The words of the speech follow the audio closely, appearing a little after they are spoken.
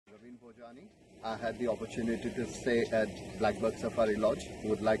Mojani. I had the opportunity to stay at Blackbuck Safari Lodge.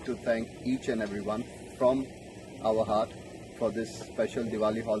 Would like to thank each and everyone from our heart for this special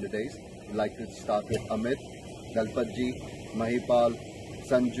Diwali holidays. Would like to start with Amit, Dalpatji, Mahipal,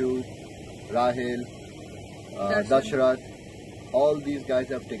 Sanju, Rahil, Dashrath. All these guys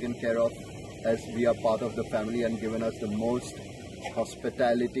have taken care of as we are part of the family and given us the most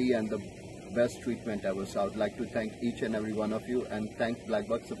hospitality and the best treatment ever. So I would like to thank each and every one of you and thank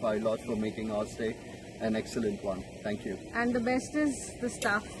Blackbuck Safari Lodge for making our stay an excellent one. Thank you. And the best is the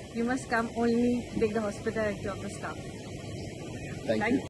staff. You must come only take the hospitality of the staff. Thank you.